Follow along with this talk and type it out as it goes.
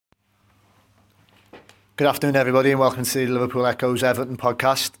Good afternoon, everybody, and welcome to the Liverpool Echoes Everton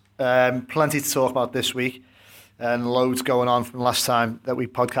podcast. Plenty to talk about this week, and loads going on from the last time that we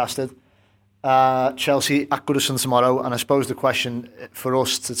podcasted. Chelsea at Goodison tomorrow, and I suppose the question for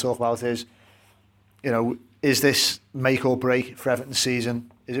us to talk about is, is this make or break for Everton's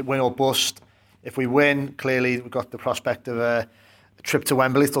season? Is it win or bust? If we win, clearly we've got the prospect of a trip to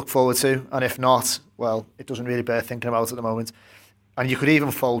Wembley to look forward to, and if not, well, it doesn't really bear thinking about at the moment. And you could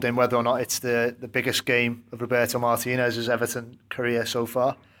even fold in whether or not it's the biggest game of Roberto Martinez's Everton career so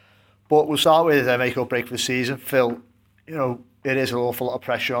far. But we'll start with a make or break for the season. Phil, it is an awful lot of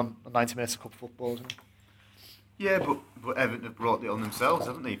pressure on 90 minutes of cup football, isn't it? Yeah, but Everton have brought it on themselves,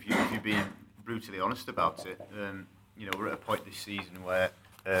 haven't they? If you're being brutally honest about it, we're at a point this season where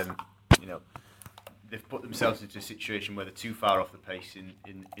they've put themselves into a situation where they're too far off the pace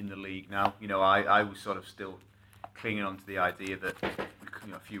in the league now. I was sort of still clinging on to the idea that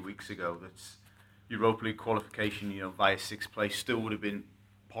a few weeks ago that Europa League qualification via sixth place still would have been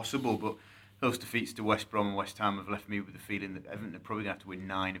possible, but those defeats to West Brom and West Ham have left me with the feeling that Everton are probably going to have to win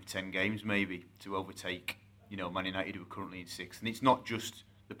 9 of 10 games maybe to overtake Man United, who are currently in 6th. And it's not just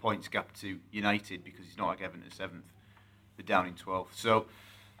the points gap to United, because it's not like Everton are 7th, they're down in 12th. So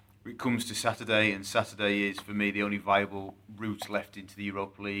it comes to Saturday, and Saturday is for me the only viable route left into the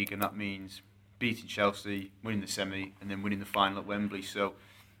Europa League, and that means beating Chelsea, winning the semi, and then winning the final at Wembley. So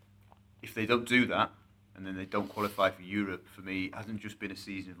if they don't do that, and then they don't qualify for Europe, for me, it hasn't just been a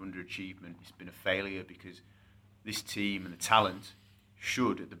season of underachievement, it's been a failure, because this team and the talent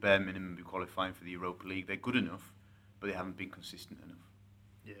should, at the bare minimum, be qualifying for the Europa League. They're good enough, but they haven't been consistent enough.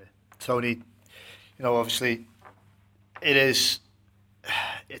 Yeah. Tony, obviously, it's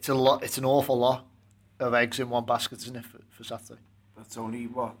an awful lot of eggs in one basket, isn't it, for Saturday? That's only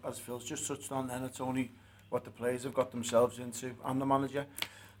what, as Phil's just touched on then, it's only what the players have got themselves into and the manager.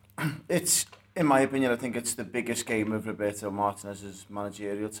 It's, in my opinion, I think it's the biggest game of Roberto Martinez's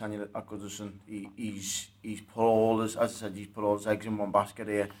managerial tenure at Goodison. He's put all his, as I said, he's put all his eggs in one basket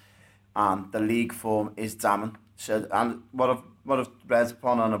here, and the league form is damning. So, and what I've read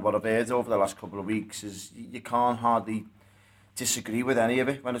upon and what I've heard over the last couple of weeks is you can't hardly disagree with any of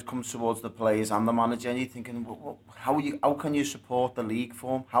it when it comes towards the players and the manager, and you're thinking, well, how can you support the league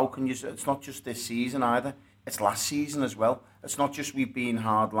form? How can you? It's not just this season either. It's last season as well. It's not just we've had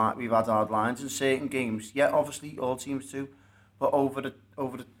hard lines in certain games. Yeah, obviously all teams do, but over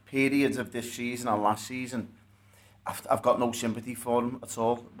the periods of this season and last season, I've got no sympathy for him at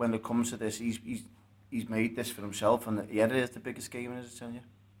all when it comes to this. He's made this for himself, and yeah, it is the biggest game in his tenure.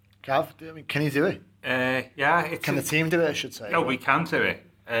 Gav, can you do it? Yeah. Can the team do it, I should say? No, we can do it.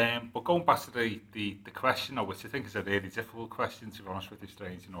 But going back to the question, which I think is a really difficult question, to be honest with you,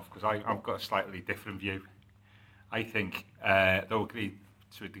 strange enough, because I've got a slightly different view. I think, though agree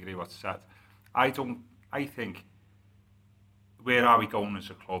to a degree what's said, I think, where are we going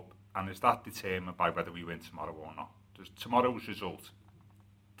as a club, and is that determined by whether we win tomorrow or not? Does tomorrow's result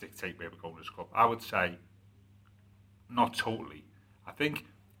dictate where we're going as a club? I would say not totally. I think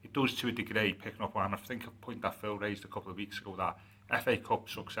it does to a degree, picking up on, I think a point that Phil raised a couple of weeks ago, that FA Cup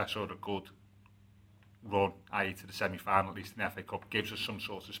success or a good run, i.e. to the semi-final, at least in the FA Cup, gives us some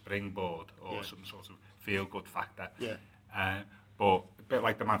sort of springboard or some sort of feel-good factor. Yeah. But a bit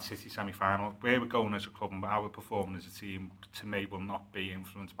like the Man City semi-final, where we're going as a club and how we're performing as a team, to me, will not be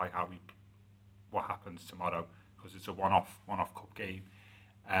influenced by what happens tomorrow, because it's a one-off cup game.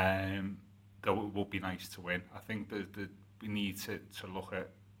 Though it would be nice to win. I think that we need to look at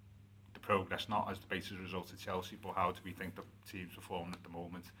the progress not as the basis result of Chelsea, but how do we think the team's performing at the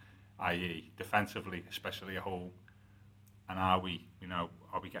moment, i.e. defensively, especially at home, and are we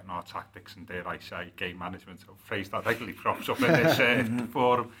getting our tactics and, dare I say, game management, a phrase that regularly crops up in this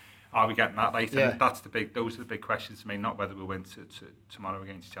forum, are we getting that right? Yeah. And those are the big questions to me, not whether we win tomorrow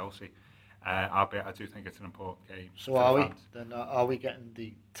against Chelsea. I do think it's an important game. So are we getting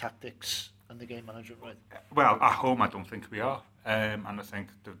the tactics and the game management right? Well, at home I don't think we are, and I think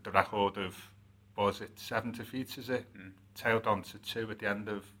the record of, was it 7 defeats, is it? Tailed on to 2 at the end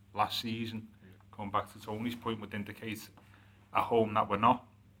of last season. Going back to Tony's point, would indicate at home that we're not.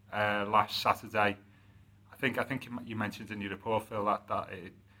 Last Saturday, I think you mentioned in your report, Phil, that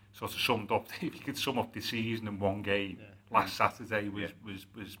it sort of summed up, if you could sum up the season in one game, last Saturday was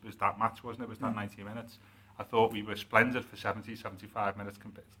that match, wasn't it? Was that 90 minutes? I thought we were splendid for 70, 75 minutes,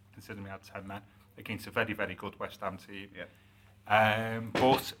 considering we had 10 men, against a very, very good West Ham team. Yeah.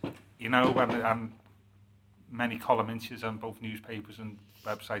 But, when many column inches on both newspapers and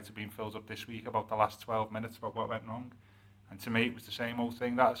websites have been filled up this week about the last 12 minutes, about what went wrong. And to me, it was the same old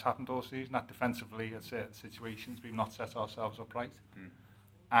thing that has happened all season, that defensively at certain situations we've not set ourselves up right.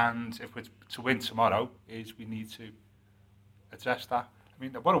 And if we're to win tomorrow, is we need to address that. I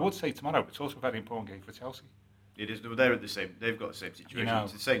mean, what I would say tomorrow, it's also a very important game for Chelsea. It is. They're at the same. They've got the same situation. You know,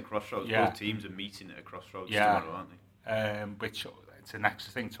 it's the same crossroads. yeah. Both teams are meeting at a crossroads tomorrow, aren't they? Which it's an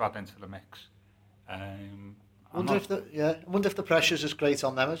extra thing to add into the mix. I wonder if the pressure's as great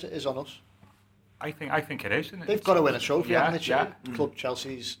on them as it is on us. I think it is. Isn't it? They've got to win a trophy, haven't they? Yeah. Club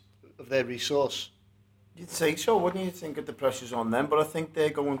Chelsea's of their resource. You'd say so, wouldn't you? Think that the pressure's on them, but I think they're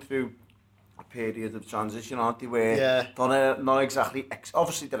going through a period of transition, aren't they? Where they're not exactly.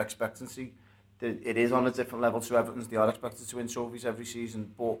 Obviously, their expectancy. It is on a different level to Everton's. They are expected to win trophies every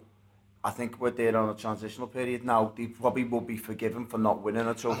season, but I think we're there on a transitional period now. They probably will be forgiven for not winning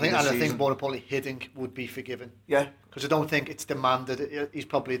a trophy this season. I think more importantly, Hiddink would be forgiven. Yeah. Because I don't think it's demanded. He's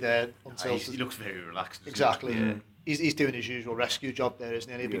probably there until... He looks very relaxed. Exactly. Yeah. He's doing his usual rescue job there, isn't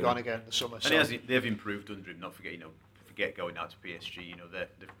he? And he'll be gone again in the summer. And they've improved under him. Not forget going out to PSG.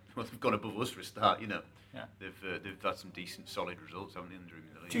 They've gone above us for a start. Yeah. They've had some decent, solid results, haven't they, under him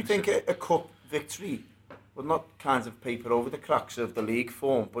in the league? Do you think a cup victory would not kind of paper over the cracks of the league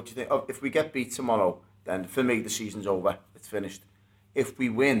form? But do you think if we get beat tomorrow, then for me the season's over. It's finished. If we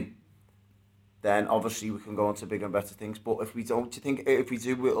win, then obviously we can go on to bigger and better things. But if we don't, do you think if we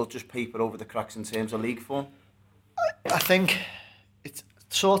do, it'll just paper over the cracks in terms of league form? I think it's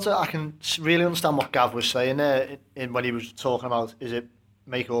sort of, I can really understand what Gav was saying there in when he was talking about, is it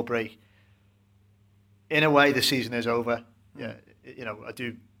make or break? In a way, the season is over. Yeah,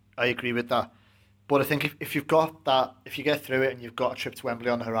 I agree with that. But I think if you've got that, if you get through it and you've got a trip to Wembley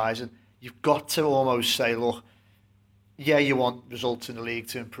on the horizon, you've got to almost say, look, yeah, you want results in the league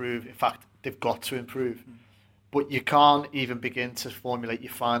to improve. In fact, they've got to improve. But you can't even begin to formulate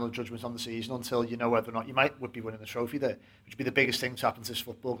your final judgment on the season until you know whether or not you would be winning the trophy there, which would be the biggest thing to happen to this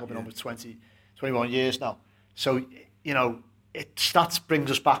football club in over 21 years now. So, that brings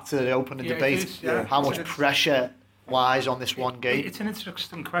us back to the opening debate. How much pressure lies on this one game? It's an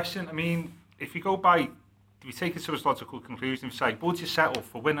interesting question. I mean, if you go by, if you take it to its logical conclusion, if you say, would you settle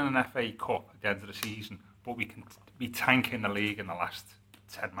for winning an FA Cup at the end of the season, but we can be tanking the league in the last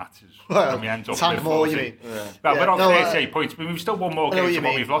 10 matches? Well, and we end up tank more, you mean? Well, we're on 38 points, but we've still won more games than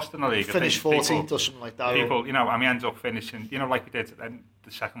what we've lost in the league. Finish 14th or something like that. People, and we end up finishing, like we did at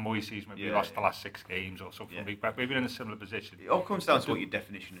the second Moyes season, we lost the last 6 games or something. Yeah. We've been in a similar position. It all comes down to what your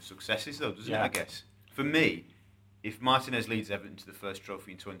definition of success is, though, doesn't it, I guess? For me, if Martinez leads Everton to the first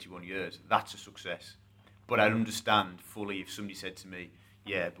trophy in 21 years, that's a success. But I'd understand fully if somebody said to me,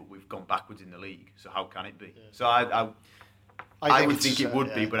 yeah, but we've gone backwards in the league, so how can it be? Yeah. So I would think it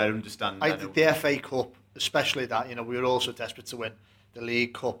would be, but I understand. The FA Cup, especially that, we were also desperate to win the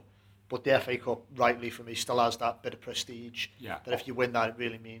League Cup, but the FA Cup, rightly for me, still has that bit of prestige. Yeah. That if you win that, it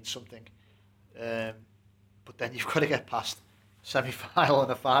really means something. But then you've got to get past semi-final and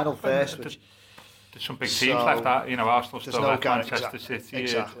the final first. There's some big teams left. Arsenal still left, Manchester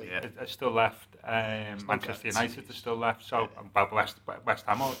City are still left, Manchester United are still left. So West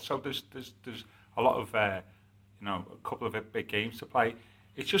Ham. So there's a lot of a couple of big games to play.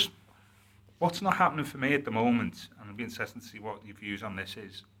 It's just what's not happening for me at the moment, and I'd be interested to see what your views on this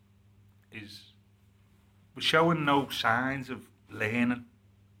is we're showing no signs of learning.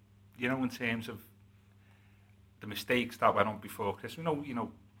 In terms of the mistakes that went on before Christmas.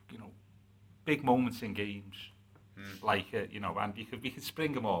 Big moments in games, like and we could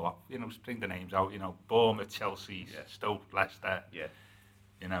spring them all up. Spring the names out. Bournemouth, Chelsea, Stoke, Leicester.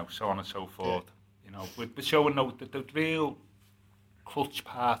 So on and so forth. We're showing the real clutch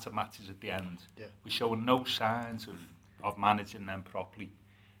part of matches at the end. Yeah. We're showing no signs of managing them properly,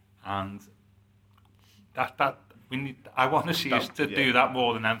 and that we need. I want to see us to do that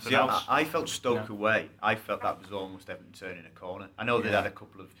more than anything else. I felt Stoke away. I felt that was almost Everton turning a corner. I know they had a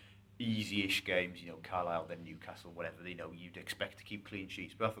couple of easy-ish games, Carlisle, then Newcastle, whatever, you'd expect to keep clean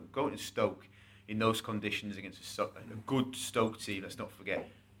sheets. But I thought going to Stoke in those conditions against a good Stoke team, let's not forget,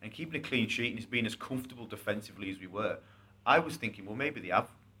 and keeping a clean sheet and being as comfortable defensively as we were, I was thinking, well, maybe they have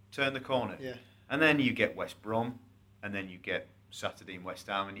turned the corner. Yeah. And then you get West Brom, and then you get Saturday in West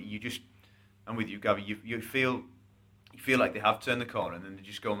Ham, and I'm with you, Gabby, you feel like they have turned the corner, and then they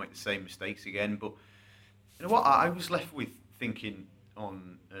just go and make the same mistakes again. But you know what? I was left with thinking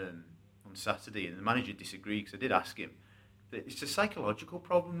on Saturday, and the manager disagreed because I did ask him that it's a psychological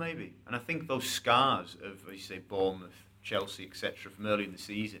problem maybe, and I think those scars of, as you say, Bournemouth, Chelsea, etc. from early in the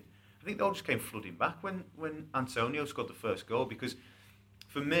season, I think they all just came flooding back when Antonio scored the first goal. Because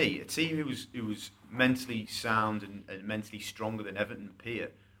for me, a team who was mentally sound and mentally stronger than Everton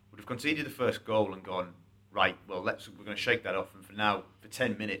appear would have conceded the first goal and gone, right, well we're going to shake that off, and for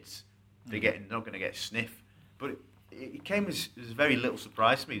 10 minutes they're not going to get a sniff. But it came as very little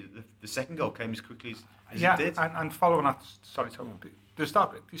surprise to me that the second goal came as quickly as yeah, it did. And following that, sorry, Tom, does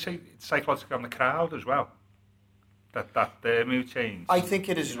that, do you say it's psychological on the crowd as well? That their mood change? I think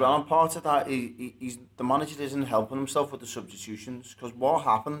it is as well, and part of that he's the manager isn't helping himself with the substitutions, because what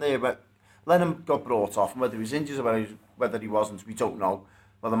happened there, but Lennon got brought off, and whether he was injured or whether he wasn't, we don't know.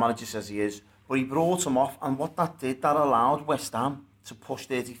 Well, the manager says he is, but he brought him off, and what that did, that allowed West Ham to push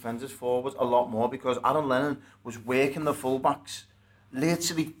their defenders forward a lot more, because Aaron Lennon was working the fullbacks,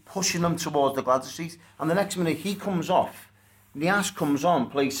 literally pushing them towards the Gladys Street, and the next minute he comes off, Nias comes on,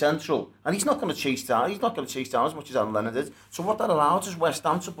 plays central, and he's not going to chase down. He's not going to chase down as much as Aaron Lennon did. So what that allows is West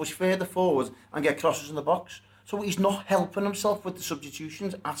Ham to push further forward and get crosses in the box. So he's not helping himself with the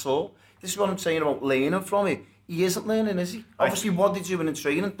substitutions at all. This is what I'm saying about learning from it. He isn't learning, is he? Obviously, what they're doing in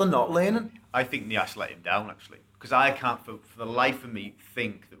training, they're not learning. I think Nias let him down, actually, because I can't, for the life of me,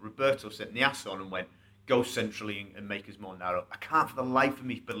 think that Roberto sent Nias on and went, go centrally and make us more narrow. I can't, for the life of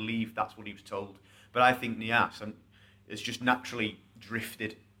me, believe that's what he was told. But I think Nias has just naturally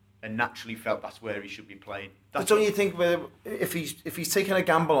drifted and naturally felt that's where he should be playing. But don't you think if he's taking a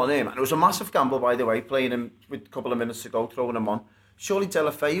gamble on him, and it was a massive gamble, by the way, playing him with a couple of minutes to go, throwing him on, surely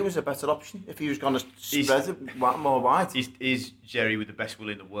Deulofeu was a better option if he was going to spread it more wide. Is Jerry, with the best will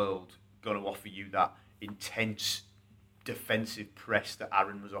in the world, going to offer you that intense defensive press that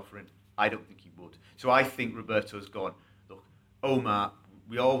Aaron was offering? I don't think he would. So I think Roberto's gone, look, Omar,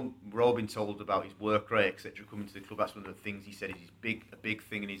 we're all been told about his work rate, etc. Coming to the club. That's one of the things he said is a big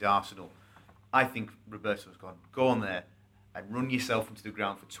thing in his arsenal. I think Roberto's gone, go on there and run yourself into the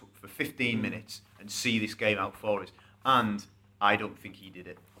ground for 15 minutes and see this game out for us. And I don't think he did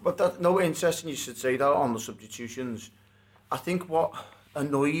it. But that's no interesting you should say that on the substitutions. I think what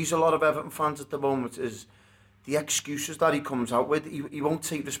annoys a lot of Everton fans at the moment is the excuses that he comes out with. He won't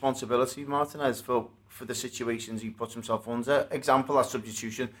take responsibility, Martinez, for the situations he puts himself under. Example, that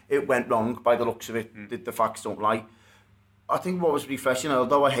substitution, it went wrong by the looks of it. The facts don't lie. I think what was refreshing,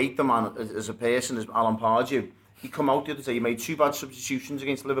 although I hate the man as a person, as Alan Pardew, he come out the other day, he made 2 bad substitutions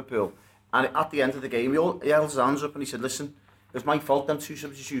against Liverpool, and at the end of the game, he held his hands up and he said, listen, it was my fault, them 2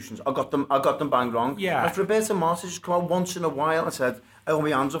 substitutions. I got them bang wrong. Yeah. If Roberto Martin just come out once in a while and said, I hold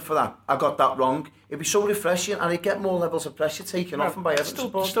my hands up for that, I got that wrong, it'd be so refreshing, and he'd get more levels of pressure taken off him by Everton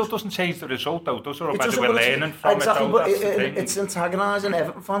supporters. Still doesn't change the result, though, does it? Or It whether doesn't, we're but learning from exactly, it, but though, it's antagonising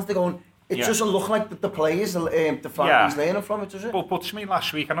Everton fans. They're going, it Yeah. doesn't look like the players, the fans learning from it, does it? But to me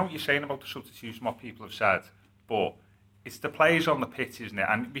last week, I know what you're saying about the substitution, what people have said, but it's the players on the pitch, isn't it?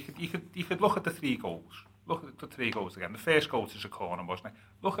 And you could look at the 3 goals. Look at the 3 goals again. The first goal was a corner, wasn't it?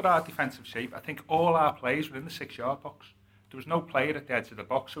 Look at our defensive shape. I think all our players were in the 6-yard box. There was no player at the edge of the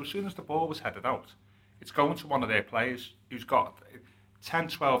box. So as soon as the ball was headed out, it's going to one of their players who's got 10,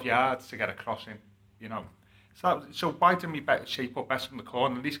 12 yards to get a crossing, you know. So why didn't we shape up better in the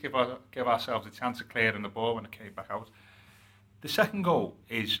corner, at least give ourselves a chance of clearing the ball when it came back out? The second goal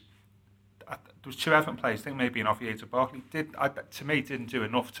is, there was 2 Everton players, I think maybe an Oviedo Barkley, to me didn't do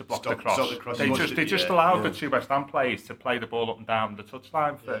enough to block the cross. Stop the cross. They just allowed the 2 West Ham players to play the ball up and down the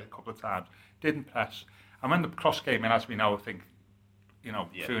touchline for a couple of times, didn't press. And when the cross came in, as we know, I think, you know,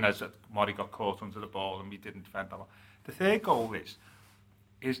 Funes and Mori got caught under the ball and we didn't defend that one. The third goal is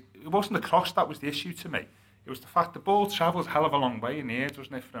it wasn't the cross that was the issue to me. It was the fact the ball travelled a hell of a long way in the air,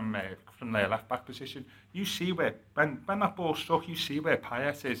 doesn't it, from their left-back position. You see where, when that ball struck, you see where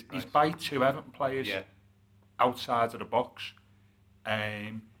Payet is. He's by 2 Everton players outside of the box.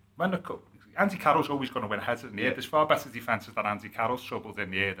 Andy Carroll's always going to win heads in the air. There's far better defences than Andy Carroll's troubled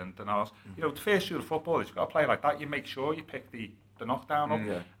in the air than ours. You know, the first rule of football is you've got to play like that. You make sure you pick the knockdown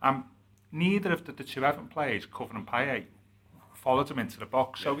up. Neither of the 2 Everton players, covering Payet, followed him into the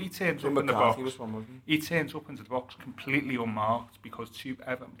box. So he turns up in the box. He turns up into the box completely unmarked because 2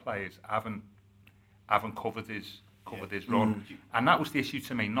 Everton players haven't covered his run. And that was the issue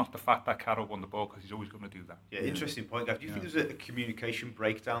to me, not the fact that Carroll won the ball, because he's always going to do that. Yeah, interesting point, Gav. Do you think there's a communication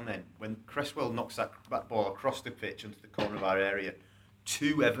breakdown then? When Cresswell knocks that ball across the pitch into the corner of our area,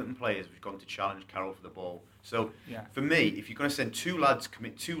 2 Everton players have gone to challenge Carroll for the ball. So for me, if you're going to send 2 lads,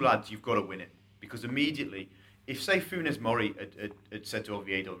 commit 2 lads, you've got to win it. Because immediately, if say Funes Mori had said to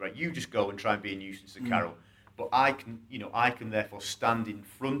Oviedo, right, you just go and try and be a nuisance to Carroll, but I can therefore stand in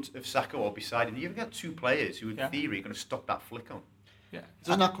front of Saka or beside him. You've got 2 players who, in theory, are going to stop that flick on. Yeah,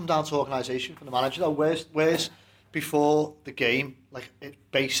 doesn't that come down to organisation from the manager though? Where's before the game, like it's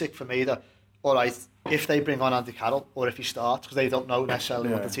basic for me that, all right, if they bring on Andy Carroll or if he starts, because they don't know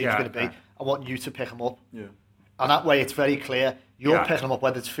necessarily what the team's going to be, I want you to pick him up. Yeah. And that way it's very clear you're picking him up,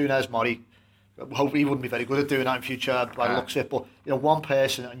 whether it's Funes Mori. Hope he wouldn't be very good at doing that in future by the looks of it, but you know, one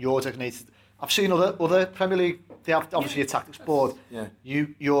person and you're designated I've seen other Premier League, they have obviously a tactics board. Yeah.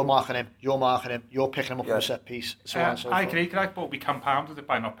 You're marking him, you're picking him up from a set piece, so on and so forth. I agree, Greg, but we compounded it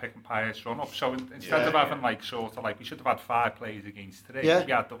by not picking Payet's run up. So instead of having like sort of like, we should have had 5 players against 3. Yeah.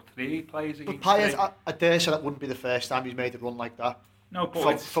 We had 3 players against 3. But Payet, I dare say that wouldn't be the first time he's made a run like that. No,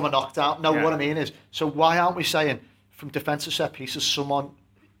 but from a knockdown. No, what I mean is, so why aren't we saying from defensive set pieces, someone,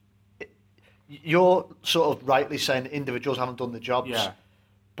 you're sort of rightly saying individuals haven't done the jobs,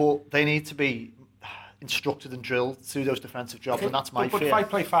 but they need to be instructed and drilled through those defensive jobs, and that's my fear. But if I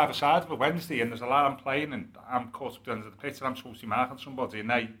play 5-a-side for Wednesday and there's a lad I'm playing and I'm caught up to the end of the pitch and I'm supposed to be marking somebody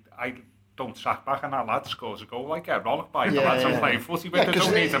and I don't track back and that lad scores a goal, like get rollick by the lads I'm playing footy with. There's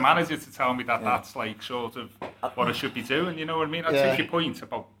no need a manager to tell me that that's like sort of what I should be doing, you know what I mean? I take your point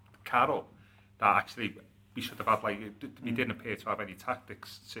about Carroll, that actually we should have had, like, we didn't appear to have any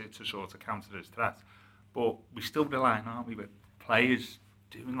tactics to sort of counter his threat, but we still relying, aren't we, with players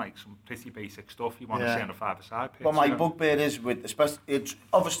doing like some pretty basic stuff you want to see on a 5-a-side pitch. But my bugbear is with, especially, it's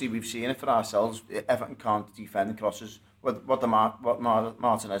obviously we've seen it for ourselves. Everton can't defend crosses. What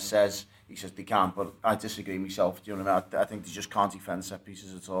Martinez says, he says they can't, but I disagree myself. Do you know what I mean? I think they just can't defend set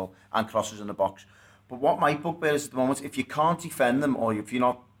pieces at all and crosses in the box. But what my bugbear is at the moment, if you can't defend them, or if you're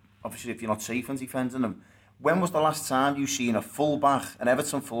not safe in defending them, when was the last time you seen a fullback, an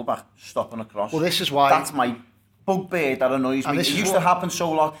Everton fullback, stopping a cross? Well, this is why that's my bugbear that annoys me. It used to happen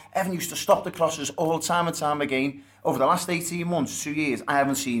so long. Evan used to stop the crosses all the time and time again. Over the last 18 months, 2 years, I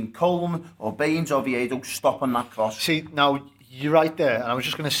haven't seen Coleman or Baines or Viedo stopping that cross. See, now, you're right there, and I was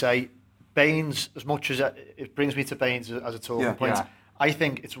just going to say, Baines, as much as it brings me to Baines as a talking point, I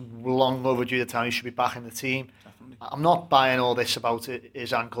think it's long overdue the time he should be back in the team. Definitely. I'm not buying all this about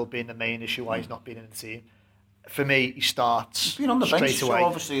his ankle being the main issue why he's not been in the team. For me, he starts on the straight bench, away. So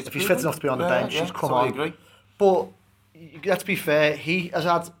obviously if he's fit enough to be on the bench, he's come on. I agree. But let's be fair, he has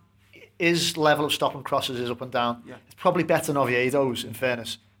had his level of stopping crosses is up and down. Yeah. It's probably better than Oviedo's, in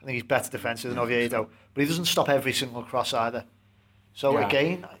fairness. I think he's better defensive than Oviedo, but he doesn't stop every single cross either. So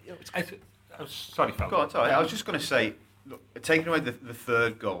again, sorry, Phil. Go on, sorry. I was just going to say, look, taking away the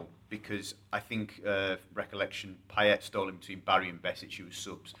third goal, because I think recollection, Payet stole him between Barry and Besic, who was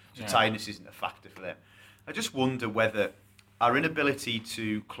subs. So tiredness isn't a factor for them. I just wonder whether our inability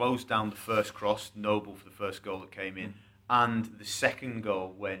to close down the first cross, Noble for the first goal that came in, and the second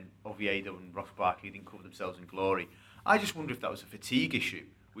goal when Oviedo and Ross Barkley didn't cover themselves in glory, I just wonder if that was a fatigue issue,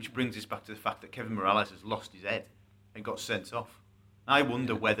 which brings us back to the fact that Kevin Morales has lost his head and got sent off. I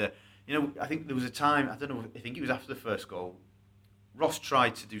wonder whether, I think there was a time, I think it was after the first goal, Ross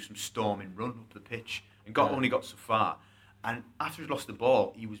tried to do some storming run up the pitch and only got so far. And after he lost the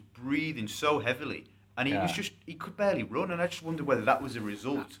ball, he was breathing so heavily and he could barely run. And I just wonder whether that was a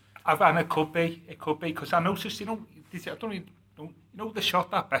result. And it could be, because I noticed, I don't even know the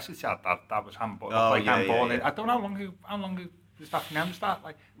shot that Besic had, that was handball. Handball. I don't know how long was that from the start?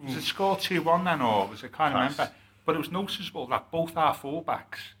 Like, was it score 2-1 then, or was it, can't remember. But it was noticeable that both our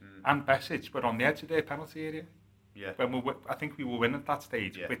fullbacks and Besic were on the edge of their penalty area. Yeah. I think we were winning at that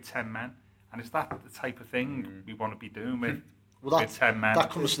stage with 10 men. And is that the type of thing we want to be doing with 10 men? That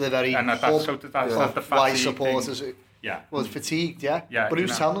comes to the very hub of why supporters was fatigued, but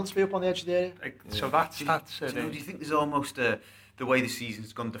who's telling them to be up on the edge of the area? So that's do you think there's almost the way the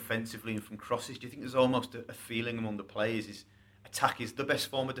season's gone defensively and from crosses, do you think there's almost a feeling among the players is attack is the best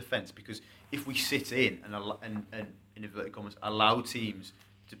form of defence? Because if we sit in and in inverted commas allow teams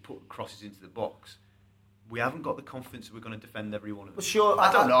to put crosses into the box, we haven't got the confidence that we're going to defend every one of them. Well, sure,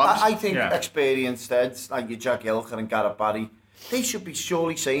 I don't know. I think experienced heads like your Jack Ilker and Gareth Barry, they should be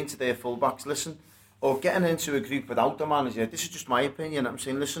surely saying to their fullbacks, listen, or getting into a group without the manager, this is just my opinion, I'm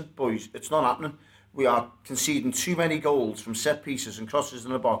saying, listen, boys, it's not happening. We are conceding too many goals from set pieces and crosses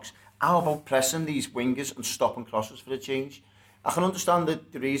in the box. How about pressing these wingers and stopping crosses for a change? I can understand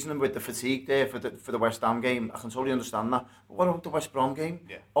the reasoning with the fatigue there for the West Ham game. I can totally understand that. But what about the West Brom game?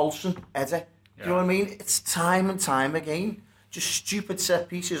 Yeah. Olsen, Eddie. Do you know what I mean? It's time and time again. Just stupid set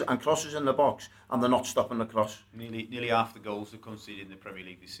pieces and crosses in the box, and they're not stopping the cross. Nearly half the goals they've conceded in the Premier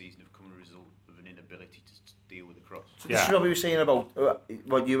League this season have come as a result of an inability to deal with the cross. So this is what we were saying about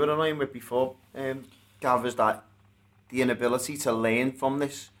what you were annoying with before, Gav, is that the inability to learn from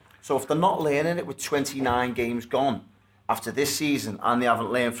this. So if they're not learning it with 29 games gone after this season, and they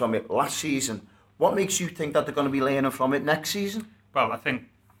haven't learned from it last season, what makes you think that they're going to be learning from it next season? Well, I think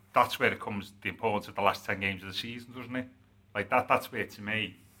that's where it comes, the importance of the last 10 games of the season, doesn't it? Like that's where, to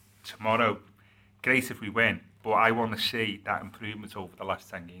me, tomorrow, great if we win, but I want to see that improvement over the last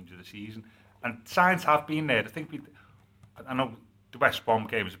 10 games of the season. And signs have been there. I know the West Brom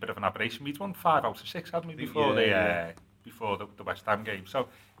game was a bit of an aberration. We'd won 5 out of 6, hadn't we, before the West Ham game. So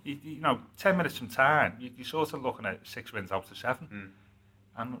you know, 10 minutes from time, you're sort of looking at 6 wins out of 7.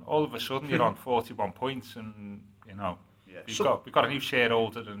 And all of a sudden you're on 41 points and, you know, we've got a new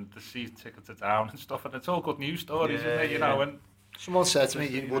shareholder and the season tickets are down and stuff, and it's all good news stories, isn't it, you know? And someone said to me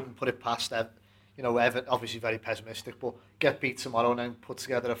you wouldn't put it past them. You know, Everton, obviously very pessimistic, but get beat tomorrow and then put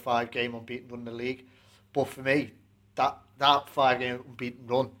together a 5-game unbeaten run in the league. But for me, that 5-game unbeaten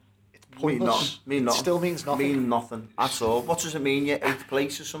run, it's pointless. It still means nothing. Mean nothing at all. What does it mean? You're 8th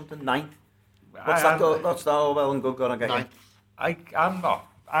place or something? 9th? What's that all well and good going to get 9th.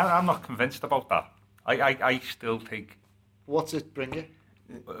 I'm not convinced about that. I still think. What's it bring you?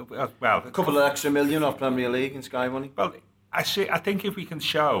 Well, a couple of extra million off Premier League and Sky Money. Well, I think if we can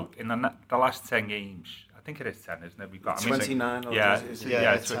show in the last 10 games, I think it is 10, isn't it? We've got 29.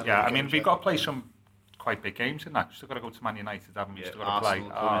 I mean, we've got to play some quite big games in that. We've still got to go to Man United, haven't we? We've still got to play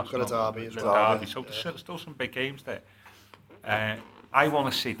Arsenal, got a derby as well. Derby. So there's still some big games there. I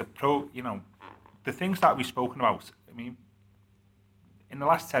want to see the things that we've spoken about. I mean, in the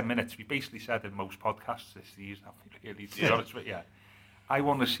last 10 minutes, we basically said in most podcasts this season, really, to be honest with you, I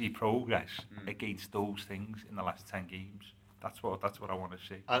want to see progress against those things in the last 10 games. That's what I want to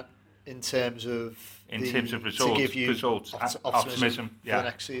see. And in terms of results, to give you results, optimism for the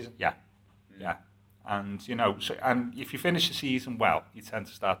next season. Yeah. And you know, and if you finish the season well, you tend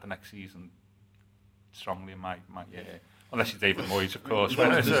to start the next season strongly. In my unless you're David Moyes, of course.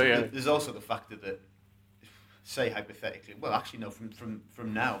 There's also the factor that, say hypothetically, well, actually no,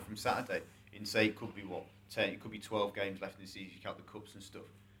 from now, from Saturday, in say it could be 10, it could be 12 games left in the season. You count the cups and stuff.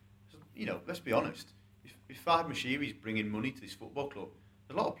 So, you know, let's be honest. If Fahad Moshiri's bringing money to this football club,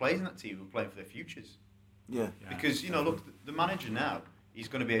 there's a lot of players in that team who are playing for their futures. Yeah. Because you know, look, the manager now, he's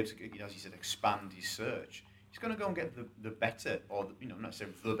going to be able to, you know, as he said, expand his search. He's going to go and get the better, or not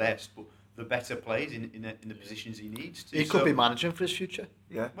necessarily the best, but the better players in the positions he needs to. He could be managing for his future.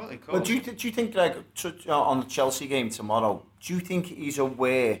 Yeah. Well, he could. But do you think, like, on the Chelsea game tomorrow, do you think he's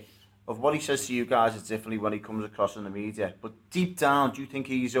aware of what he says to you guys is differently when he comes across in the media? But deep down, do you think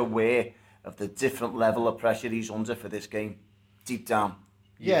he's aware of the different level of pressure he's under for this game? Deep down.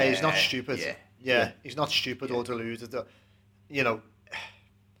 Yeah, he's not stupid. Yeah. He's not stupid or deluded. You know,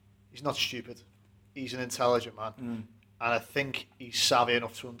 he's not stupid. He's an intelligent man. And I think he's savvy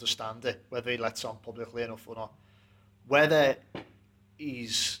enough to understand it, whether he lets on publicly enough or not. Whether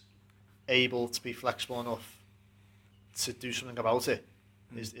he's able to be flexible enough to do something about it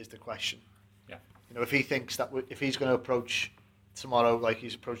is the question. Yeah. You know, if he thinks that if he's going to approach tomorrow like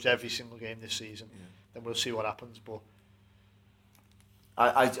he's approached every single game this season, then we'll see what happens. But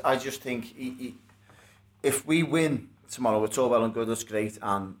I just think if we win tomorrow, it's all well and good, that's great,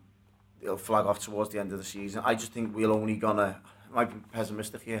 and it'll flag off towards the end of the season. I just think we'll only I might be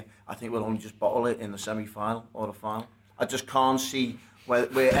pessimistic here, I think we'll only just bottle it in the semi-final or the final. I just can't see where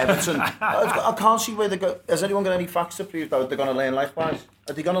Everton, I can't see where they go. Has anyone got any facts to prove that they're going to learn likewise?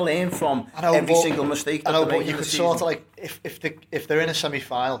 Are they going to learn from every single mistake that I know, they make but you could sort of like, if they're in a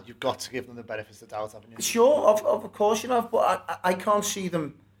semi-final, you've got to give them the benefits of the doubt, haven't you? Sure, of course you have, but I can't see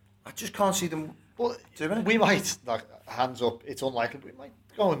them, I just can't see them doing it. We might, like, hands up, it's unlikely, but we might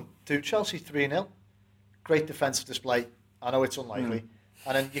go and do Chelsea 3-0. Great defensive display. I know it's unlikely.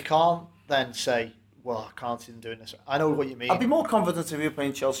 And then you can't then say, well, I can't see them doing this. I know what you mean. I'd be more confident if we were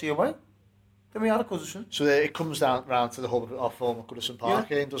playing Chelsea away than we are at Goodison. So it comes round to the hub of former Goodison Park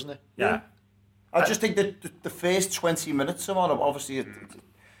game, doesn't it? Yeah. I just think that the first 20 minutes of it, obviously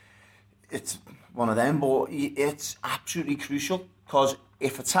it's one of them, but it's absolutely crucial, because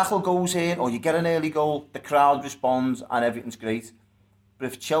if a tackle goes in or you get an early goal, the crowd responds and everything's great. But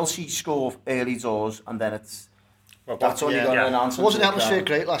if Chelsea score early doors and then that's all you're going to announce. Wasn't the atmosphere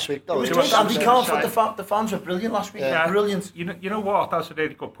great last week though? The fans were brilliant last week. Yeah. Brilliant. You know what? That's a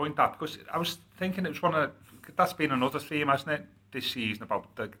really good point, that, because I was thinking it was that's been another theme, hasn't it, this season,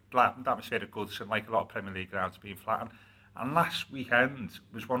 about the atmosphere at Goodison, like a lot of Premier League grounds being flattened. And last weekend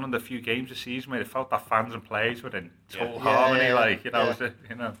was one of the few games this season where it felt that fans and players were in total harmony,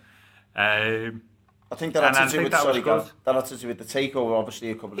 I think that had to do with the takeover,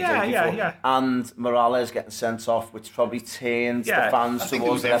 obviously, a couple of days before. And Morales getting sent off, which probably turned the fans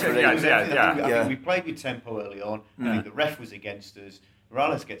towards the referee. I think we played with tempo early on. I think the ref was against us.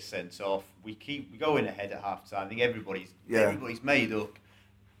 Morales gets sent off. We go in ahead at half time. I think everybody's made up.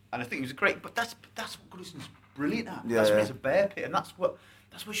 And I think it was great. But that's what Goodison's brilliant at. That's what it's a bear pit, and that's what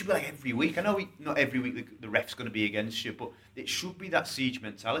should be like every week. I know not every week the ref's going to be against you, but it should be that siege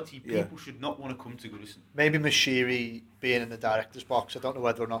mentality. People should not want to come to Goodison. Maybe Moshiri being in the director's box, I don't know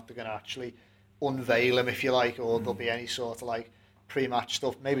whether or not they're going to actually unveil him, if you like, or there'll be any sort of like pre-match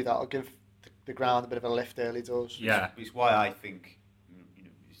stuff. Maybe that'll give the ground a bit of a lift early doors. Yeah, it's why I think,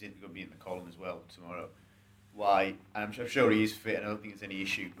 he's going to be in the column as well tomorrow. Why, and I'm sure he is fit, and I don't think there's any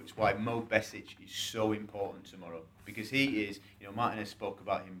issue, but it's why Mo Besic is so important tomorrow. Because he is, Martinez spoke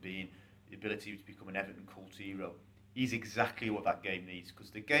about him being the ability to become an Everton cult hero. He's exactly what that game needs, because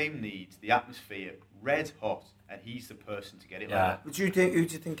the game needs the atmosphere red hot, and he's the person to get it like that. But who do you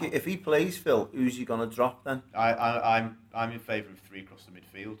think, if he plays, Phil, who's he going to drop then? I'm in favour of 3 across the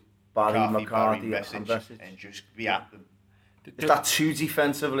midfield. McCarthy, and Besic, and just be at them. Is that too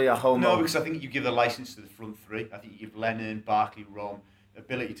defensively at home? No, because I think you give the licence to the front 3. I think you give Lennon, Barkley, Rom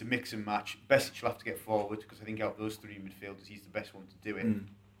ability to mix and match. Besic will have to get forward, because I think out of those 3 midfielders, he's the best one to do it. And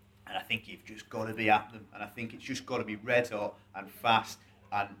I think you've just got to be at them. And I think it's just got to be red hot and fast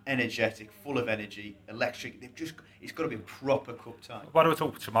and energetic, full of energy, electric. It's got to be a proper cup tie. What I was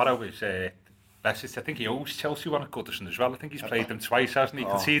hoping tomorrow is Besic. I think he owes Chelsea one at Goodison as well. I think he's played them twice, hasn't he?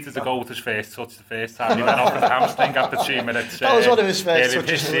 Conceded the goal with his first touch the first time. He went off with a hamstring after 2 minutes. That was one of his first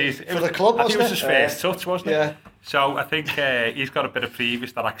touches for the club, wasn't it? It was his first touch, wasn't it? Yeah. So I think he's got a bit of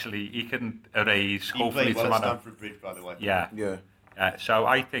previous that actually he can erase. He hopefully played well tomorrow. at Stamford Bridge, by the way. Yeah. So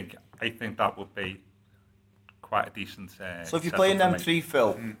I think that would be quite a decent. So if you're playing them 3,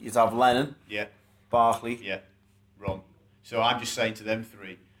 Phil, you'd have Lennon, Barkley, Rom. So I'm just saying to them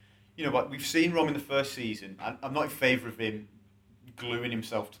 3. You know what? We've seen Rom in the first season, and I'm not in favour of him gluing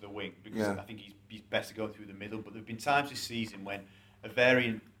himself to the wing, because I think he's better going through the middle. But there have been times this season when a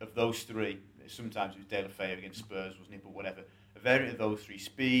variant of those 3, sometimes it was De La Fea against Spurs, wasn't it? But whatever, a variant of those 3,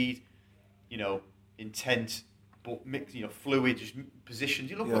 speed, intent, but fluid, just positions.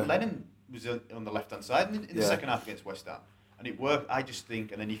 You look what Lennon was on the left hand side in the second half against West Ham, and it worked. I just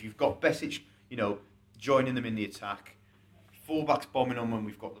think, and then if you've got Besic, joining them in the attack. Fullbacks bombing on when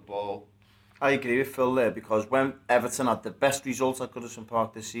we've got the ball. I agree with Phil there, because when Everton had the best results at Goodison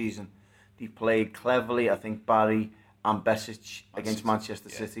Park this season, they played cleverly, I think, Barry and Besic against Manchester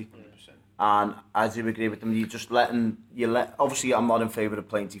City. 100%. And I do agree with them. Obviously, I'm not in favour of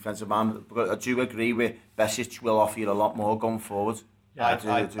playing defensive man, but I do agree with Besic will offer you a lot more going forward. I'd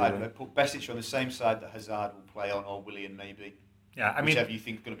put Besic on the same side that Hazard will play on, or Willian maybe. Yeah, I mean, whichever you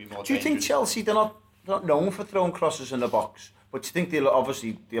think is going to be more. Do you think Chelsea, they're not known for throwing crosses in the box, but do you think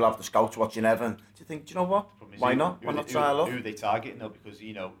they'll have the scouts watching Everton? Do you think, do you know what? Why not? Why not try a lot? Who are they targeting though? Because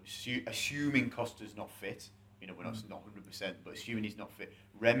assuming Costa's not fit, we're not 100%, but assuming he's not fit,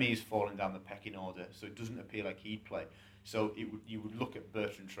 Remy is falling down the pecking order, so it doesn't appear like he'd play. So you would look at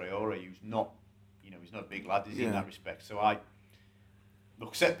Bertrand Traore, who's not, he's not a big lad, is he, in that respect? So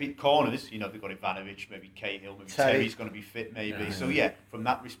look, set beat corners, they've got Ivanovic, maybe Cahill, maybe Terry's going to be fit, maybe. Yeah. So from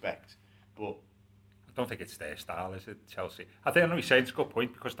that respect, but. I don't think it's their style, is it, Chelsea? I think I'm saying it's a good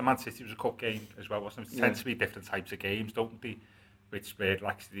point, because the Man City was a cup game as well, wasn't it? It tends to be different types of games, don't they? Which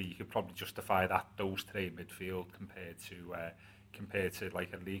actually you could probably justify those 3 in midfield compared to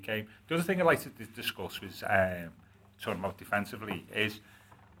like a league game. The other thing I'd like to discuss was talking about defensively is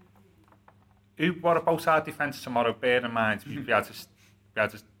what about our defence tomorrow? Bear in mind we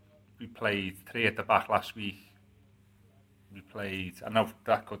played 3 at the back last week. I know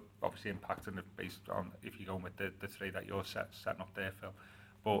that could obviously impact on it based on if you're going with the 3 that you're setting up there, Phil.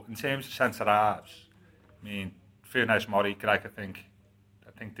 But in terms of centre halves, I mean, Funes Mori, Greg, I think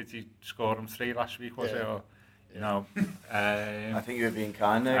did you score him 3 last week, was it? Or, I think you were being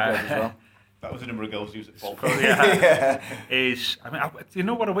kind there, Greg, as well. That was the number of goals he was at fault. You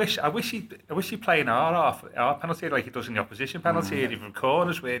know what I wish? I wish he'd play in our penalty like he does in the opposition penalty area from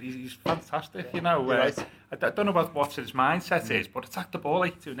corners, where he's fantastic. Right. I don't know what his mindset is, but attack the ball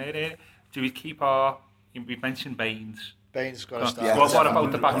like you do in there. Do we keep our? We mentioned Baines. Baines got to start. Yeah, what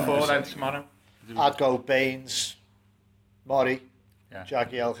about the back 4 then tomorrow? I'd go Baines, Mori,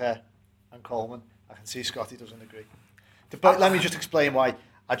 Jagielka, and Coleman. I can see Scotty doesn't agree. But let me just explain why.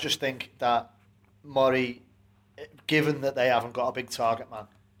 I just think that Murray, given that they haven't got a big target man,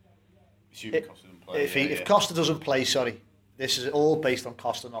 if Costa doesn't play, this is all based on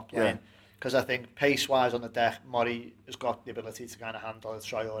Costa not playing. Because I think pace-wise on the deck, Murray has got the ability to kind of handle it.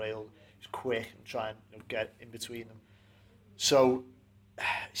 Traore, he's quick and try and get in between them. So,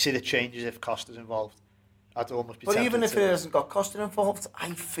 see the changes if Costa's involved. I'd almost be tempted. But even if it hasn't got Costa involved,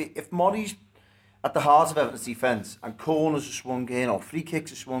 if Murray's at the heart of Everton's defence, and corners are swung in, or free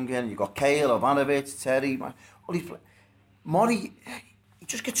kicks are swung in, and you've got Cahill, Ivanovic, Terry, Murray, he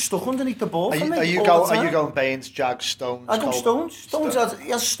just gets stuck underneath the ball. Are you going Baines, Jags, Stones? I go Stones. He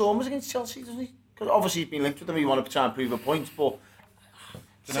has Stormers against Chelsea, doesn't he? Because obviously he's been linked with them, he want to try and prove a point, but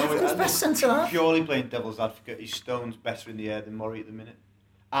Everton's best centre-half. Purely playing devil's advocate, is Stones better in the air than Murray at the minute?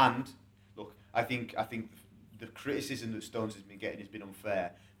 And, look, I think the criticism that Stones has been getting has been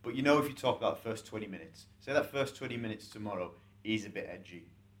unfair. But if you talk about the first 20 minutes, say that first 20 minutes tomorrow is a bit edgy.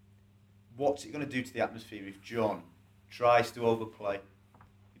 what's it going to do to the atmosphere if John tries to overplay?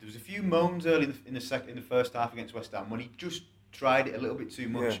 There was a few moans early in the first half against West Ham when he just tried it a little bit too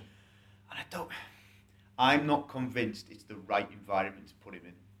much, and I'm not convinced it's the right environment to put him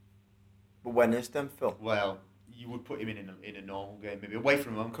in. But when is then, Phil? Well, you would put him in a normal game, maybe away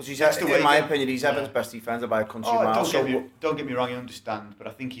from home. Because in my opinion, he's Everton's best defender by a country mile. Don't get me wrong, I understand, but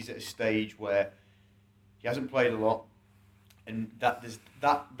I think he's at a stage where he hasn't played a lot, and there's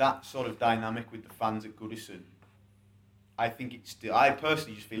that sort of dynamic with the fans at Goodison. I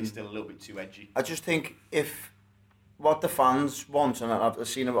personally just feel it's still a little bit too edgy. I just think if what the fans want, and I've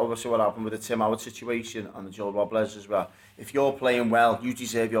seen obviously what happened with the Tim Howard situation and the Joel Robles as well, if you're playing well, you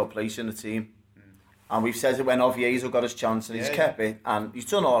deserve your place in the team. And we've said it when Oviedo got his chance and he's kept it, and he's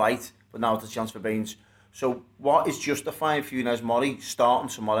done all right, but now it's a chance for Baines. So what is justifying Funes Mori starting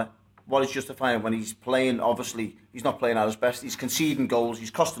tomorrow? What is justifying when he's playing, obviously, he's not playing at his best, he's conceding goals,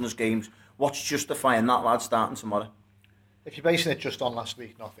 he's costing us games. What's justifying that lad starting tomorrow? If you're basing it just on last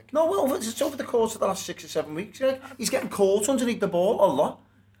week, nothing. No, well, it's over the course of the last 6 or 7 weeks. He's getting caught underneath the ball a lot.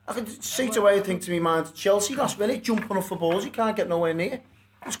 I can straight away think to me mind, Chelsea last minute, jumping off the balls, he can't get nowhere near.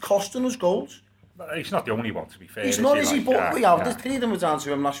 He's costing us goals. He's not the only one, to be fair. He's not, is he? But the three of them were down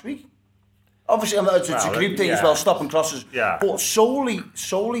to him last week. Obviously, it's a group thing as well, stopping crosses. Yeah. But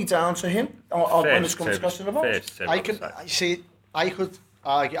solely down to him when it's come to crossing the balls. I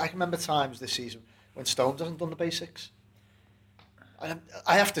can remember times this season when Stones hasn't done the basics.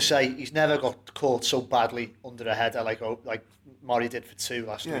 I have to say, he's never got caught so badly under a header like Murray did for 2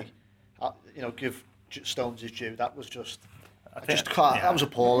 last week. Give Stones his due. That was just, that was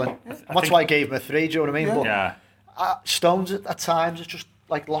appalling. And that's why I gave him a 3. Do you know what I mean? Yeah. But Stones at times has just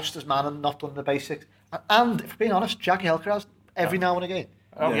lost his man and not done the basics. And if we're being honest, Jack Helker has every now and again.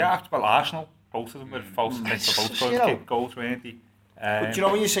 Well, Arsenal, both of them were false admits for both goals, weren't they? But do you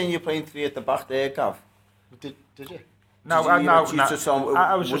know when you're saying you're playing 3 at the back there, Gav? Did you? No,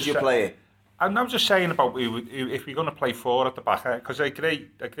 would you play it? I was just saying about if we're going to play 4 at the back, because I agree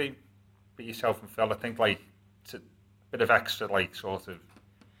with yourself and Phil. I think it's a bit of extra sort of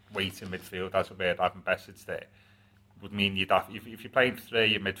weight in midfield, as a word having Besic there, would mean you'd have, if you're playing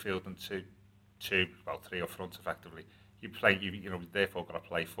 3 in midfield and 3 up front effectively, you've therefore got to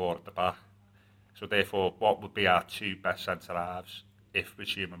play 4 at the back. So therefore, what would be our 2 best centre halves if we're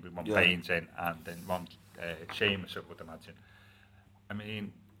assuming we want Baines in and then one Seamus, I would imagine. I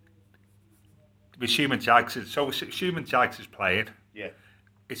mean, we're assuming Jags is playing. Yeah.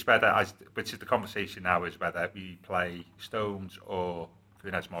 It's whether, which is the conversation now, is whether we play Stones or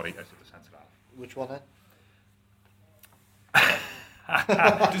Funes Mori as the centre half. Which one then?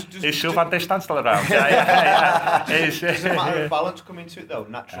 Is Sylvan Distan still around? Does a matter of balance come into it though?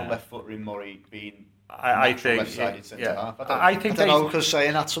 Natural left footer in Murray being I think left-sided centre half. I don't know, because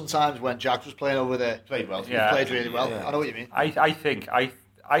saying that sometimes when Jack was playing over there, played well. He played really well. Yeah. I know what you mean. I think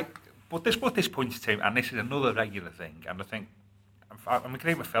but this points to, and this is another regular thing, and I think I'm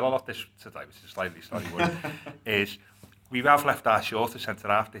agreeing with Phil a lot this today, which is slightly worrying, is we have left our shorter centre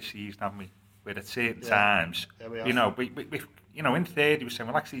half this season, haven't we? Where at certain times, we in third, he was saying,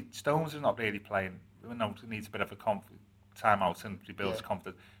 well, actually, Stones is not really playing. He needs a bit of a time out and rebuilds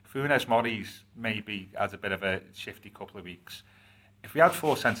confidence. Funes Mori's maybe has a bit of a shifty couple of weeks. If we had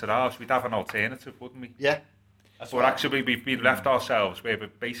 4 centre halves, we'd have an alternative, wouldn't we? Yeah. But actually, we've left ourselves where we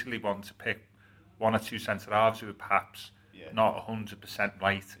basically want to pick 1 or 2 centre halves who are perhaps not 100%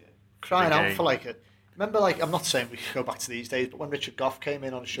 right. Yeah. Crying out for it. Remember, I'm not saying we could go back to these days, but when Richard Gough came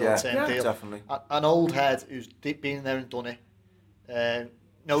in on a short-term deal, definitely. An old head who's been there and done it,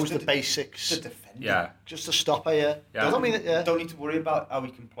 knows the basics. Just a defender. Just a stopper, Don't need to worry about how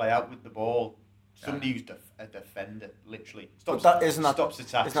he can play out with the ball. Somebody who's a defender, literally. Stops attacks. Isn't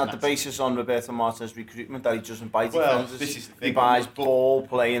that the basis on Roberto Martinez's recruitment, that he doesn't buy defenders? This is the thing. He buys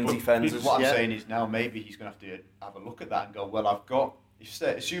ball-playing defenders. What I'm saying is now maybe he's going to have to have a look at that and go, well, I've got...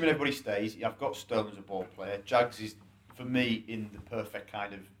 Assuming everybody stays, I've got Stones as a ball player. Jags is, for me, in the perfect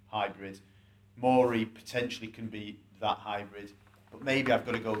kind of hybrid. Maury potentially can be that hybrid, but maybe I've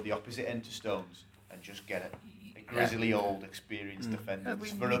got to go the opposite end to Stones and just get a grizzly old experienced defender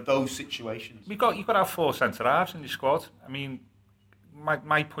for those situations. You've got to have 4 centre halves in your squad. I mean,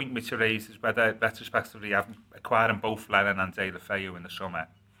 my point which you raised is whether retrospectively acquiring both Lennon and De La Feu in the summer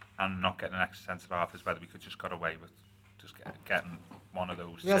and not getting an extra centre half is whether we could just got away with just getting one of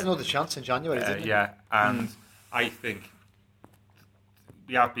those. He has another chance in January, didn't he? Yeah, and I think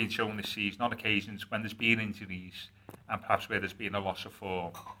we have been shown this season on occasions when there's been injuries and perhaps where there's been a loss of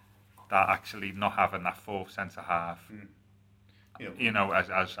form, that actually not having that 4th centre half,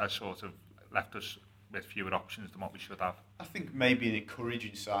 has sort of left us with fewer options than what we should have. I think maybe an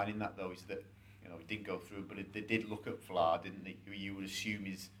encouraging sign in that, though, is that he didn't go through, but they did look at Vlaar, didn't they? Who you would assume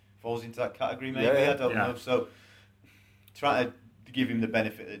falls into that category, maybe. I don't know. So trying to give him the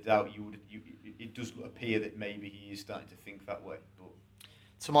benefit of the doubt, it does appear that maybe he is starting to think that way. But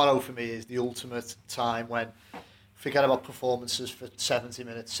tomorrow for me is the ultimate time when forget about performances for 70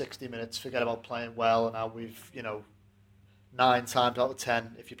 minutes, 60 minutes, forget about playing well, and now we've 9 times out of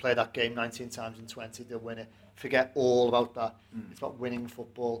 10, if you play that game 19 times in 20, they'll win it. Forget all about that. It's about winning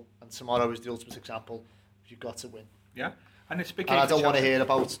football, and tomorrow is the ultimate example. You've got to win. Yeah, and it's big. And I don't want to hear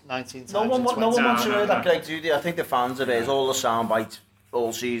about 19 times. No one wants to hear that, Greg, do they? I think the fans of it is all the sound bites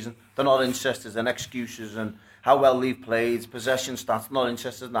all season. They're not interested in excuses and how well they've played, possession stats. Not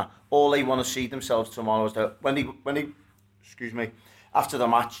interested in that. All they want to see themselves tomorrow is that when they after the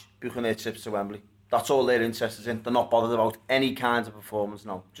match, booking their trips to Wembley. That's all they're interested in. They're not bothered about any kind of performance.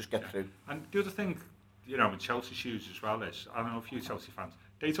 No, just get through. And the other thing, with Chelsea shoes as well is, I don't know a few Chelsea fans,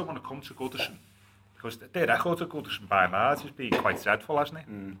 they don't want to come to Goodison because their record at Goodison by and large has been quite dreadful, hasn't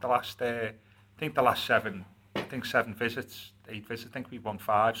it? The last, I think the last 7 visits, 8 visits, I think we won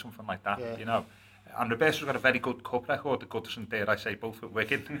 5, something like that. And Roberto's got a very good cup record at Goodison, dare I say, both with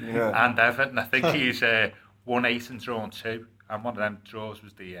Wigan and Everton. I think he's won 8 and drawn 2. And one of them draws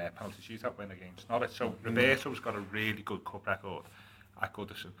was the penalty shootout win against Norwich. So Roberto's got a really good cup record at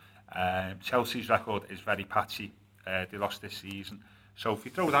Goodison. Chelsea's record is very patchy. They lost this season. So if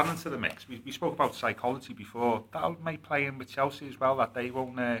you throw that into the mix, we spoke about psychology before. That may play in with Chelsea as well, that they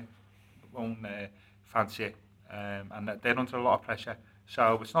won't fancy it. And they're under a lot of pressure.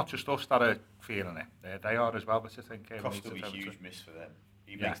 So it's not just us that are feeling it. They are as well, but I think... Cost will be a huge miss for them.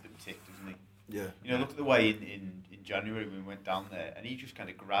 He makes them tick, doesn't he? Yeah. Look at the way in January when we went down there, and he just kind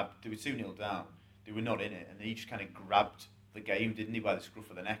of grabbed. They were 2-0 down. They were not in it, and he just kind of grabbed the game, didn't he, by the scruff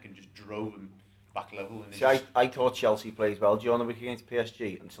of the neck, and just drove them back level. And see, I thought Chelsea played well during the week against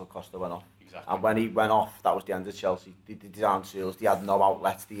PSG until Costa went off. Exactly. And when he went off, that was the end of Chelsea. They didn't seals. They had no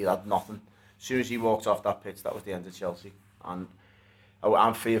outlets. They had nothing. As soon as he walked off that pitch, that was the end of Chelsea. And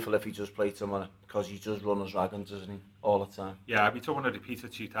I'm fearful if he does play tomorrow, because he does run us ragged, doesn't he, all the time. Yeah, we don't want to repeat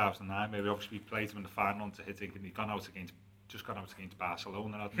of 2009. Maybe obviously we played him in the final to hitting, and he'd gone out against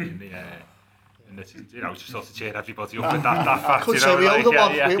Barcelona, hadn't he, in the just sort of cheer everybody up with that fact. Could say we owe them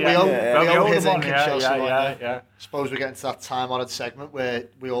one. We owe his one. Yeah. Suppose we're getting to that time-honoured segment where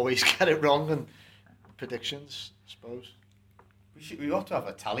we always get it wrong, and predictions, I suppose. We ought to have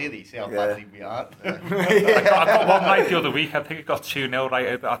a tally of these, see how badly we are. I got one right the other week. I think I got 2-0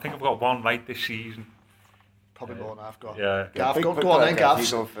 right. I think I've got one right this season. Probably more than I've got. Yeah. Gav, go on then, Gav.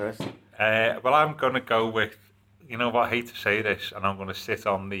 You go first. Well, I'm going to go with, I hate to say this, and I'm going to sit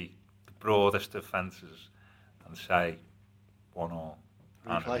on the broadest of fences and say 1-1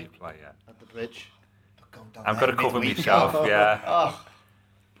 and a replay, At the bridge. I'm going to cover myself,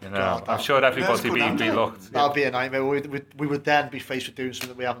 I'm sure everybody will be looked. That'd be a nightmare. We would then be faced with doing something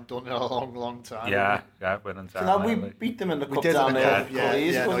that we haven't done in a long, long time. Yeah, winning down. So now we beat them in the cup down there.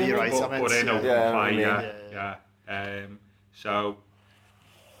 Yeah, no, you're right. But in open play, So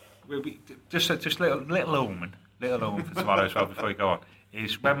we'll be just little omen for tomorrow as well before we go on.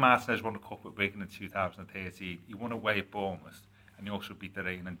 Is when Martinez won the cup at Wigan in 2013, he won away at Bournemouth, and he also beat the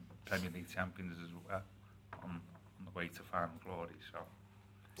reigning Premier League champions as well on the way to final glory. So.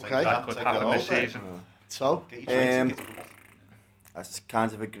 Okay. That could happen this season. So, I just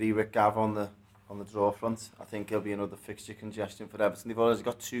kind of agree with Gav on the draw front. I think there'll be another fixture congestion for Everton. They've already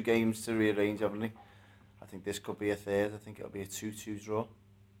got 2 games to rearrange, haven't they? I think this could be a third. I think it'll be a 2-2 draw.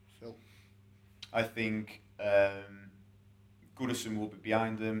 Phil? I think Goodison will be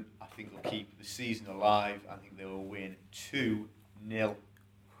behind them. I think they'll keep the season alive. I think they will win 2-0.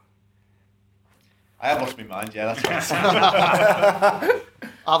 I have lost my mind, that's right.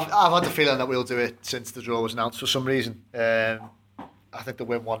 I've had the feeling that we'll do it since the draw was announced for some reason. I think they'll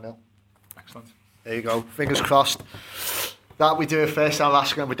win 1-0. Excellent. There you go. Fingers crossed. That we do it first time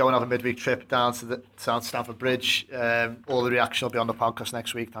last year, and we don't have a midweek trip down to Stamford Bridge. All the reaction will be on the podcast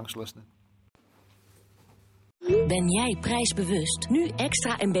next week. Thanks for listening. Ben jij prijsbewust? Nu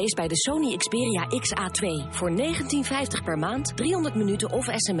extra MB's bij de Sony Xperia XA2. Voor €19,50 per maand, 300 minuten of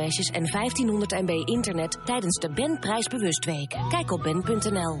sms'jes en 1500 MB internet tijdens de Ben Prijsbewust Week. Kijk op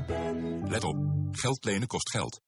ben.nl. Let op, geld lenen kost geld.